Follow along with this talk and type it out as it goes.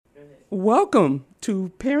Welcome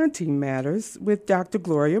to Parenting Matters with Dr.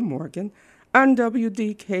 Gloria Morgan on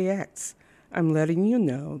WDKX. I'm letting you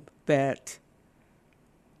know that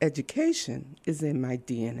education is in my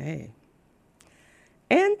DNA.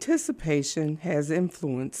 Anticipation has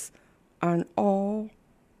influence on all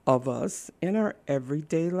of us in our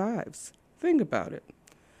everyday lives. Think about it.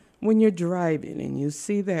 When you're driving and you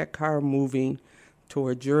see that car moving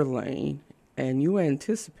towards your lane and you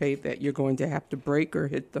anticipate that you're going to have to brake or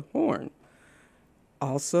hit the horn.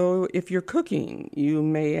 Also, if you're cooking, you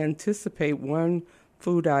may anticipate one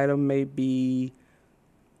food item may be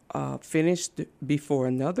finished before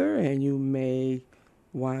another, and you may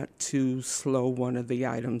want to slow one of the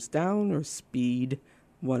items down or speed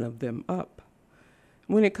one of them up.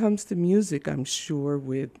 When it comes to music, I'm sure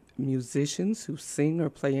with musicians who sing or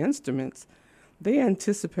play instruments, they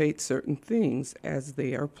anticipate certain things as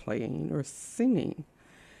they are playing or singing.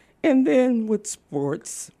 And then with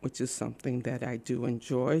sports, which is something that I do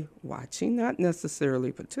enjoy watching, not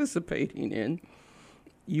necessarily participating in,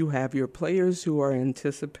 you have your players who are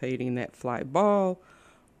anticipating that fly ball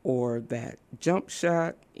or that jump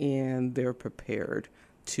shot, and they're prepared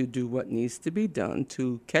to do what needs to be done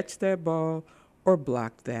to catch that ball or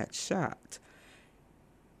block that shot.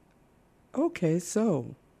 Okay,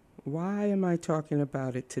 so why am I talking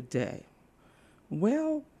about it today?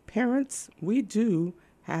 Well, parents, we do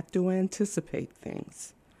have to anticipate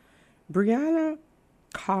things. Brianna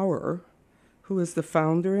Cower, who is the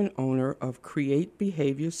founder and owner of Create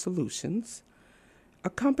Behavior Solutions,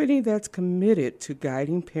 a company that's committed to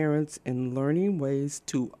guiding parents in learning ways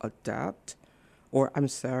to adapt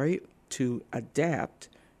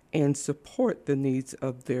and support the needs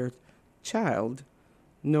of their child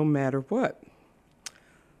no matter what.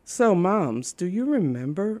 So, moms, do you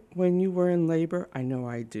remember when you were in labor? I know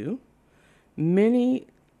I do. Many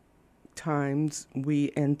times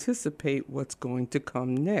we anticipate what's going to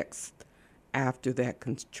come next after that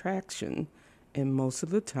contraction, and most of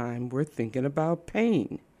the time we're thinking about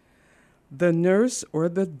pain. The nurse or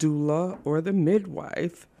the doula or the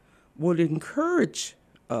midwife would encourage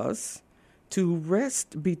us to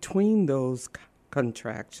rest between those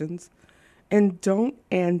contractions and don't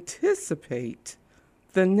anticipate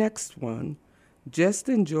the next one. Just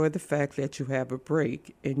enjoy the fact that you have a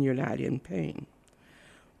break and you're not in pain.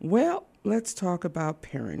 Well, let's talk about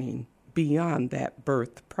parenting beyond that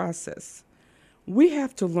birth process. We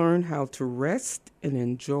have to learn how to rest and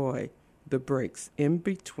enjoy the breaks in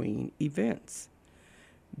between events.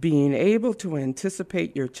 Being able to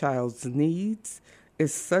anticipate your child's needs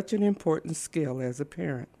is such an important skill as a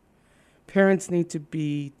parent. Parents need to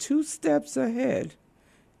be 2 steps ahead,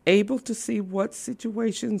 able to see what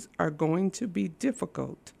situations are going to be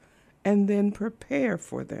difficult and then prepare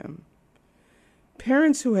for them.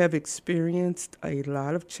 Parents who have experienced a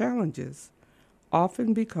lot of challenges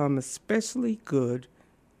often become especially good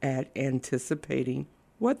at anticipating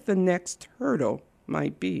what the next hurdle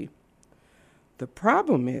might be. The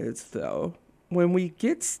problem is, though, when we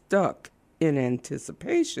get stuck in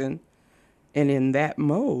anticipation and in that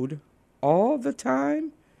mode all the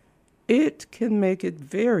time, it can make it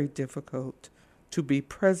very difficult to be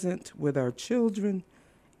present with our children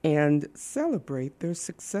and celebrate their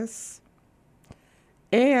success.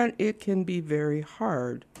 And it can be very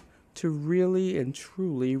hard to really and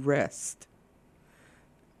truly rest.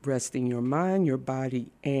 Resting your mind, your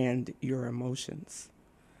body, and your emotions.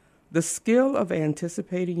 The skill of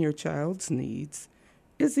anticipating your child's needs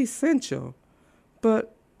is essential,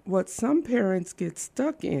 but what some parents get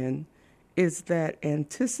stuck in is that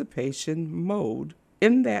anticipation mode,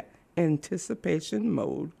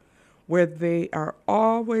 where they are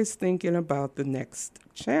always thinking about the next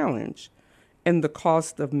challenge and the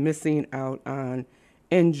cost of missing out on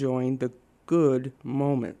enjoying the good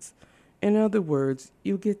moments. In other words,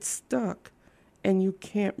 you get stuck and you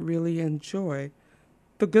can't really enjoy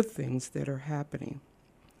the good things that are happening.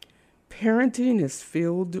 Parenting is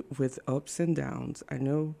filled with ups and downs. I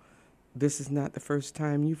know this is not the first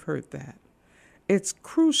time you've heard that. It's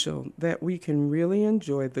crucial that we can really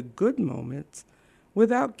enjoy the good moments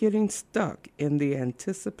without getting stuck in the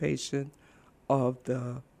anticipation of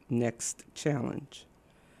the next challenge.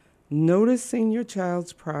 Noticing your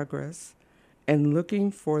child's progress and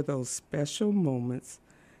looking for those special moments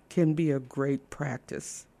can be a great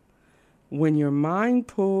practice. When your mind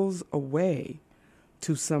pulls away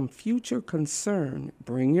to some future concern,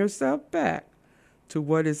 bring yourself back to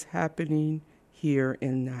what is happening here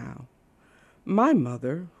and now. My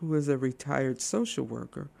mother, who is a retired social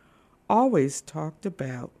worker, always talked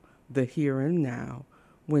about the here and now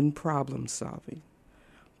when problem solving.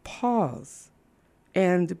 Pause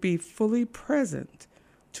and be fully present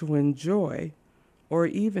to enjoy or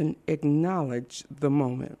even acknowledge the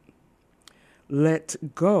moment.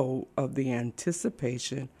 Let go of the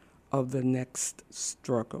anticipation of the next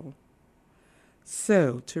struggle.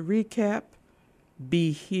 So, to recap,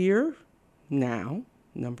 be here now,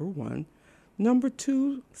 number one. Number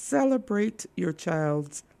two, celebrate your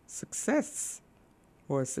child's success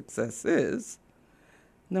or successes.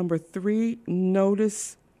 Number three,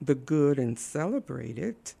 notice the good and celebrate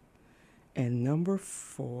it. And number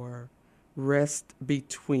four, rest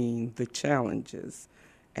between the challenges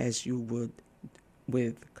as you would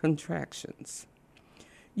with contractions.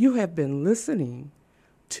 You have been listening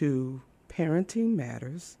to Parenting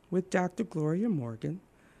Matters with Dr. Gloria Morgan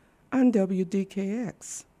on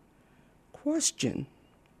WDKX. Question: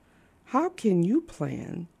 how can you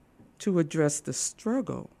plan to address the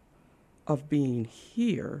struggle of being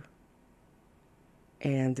here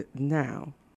and now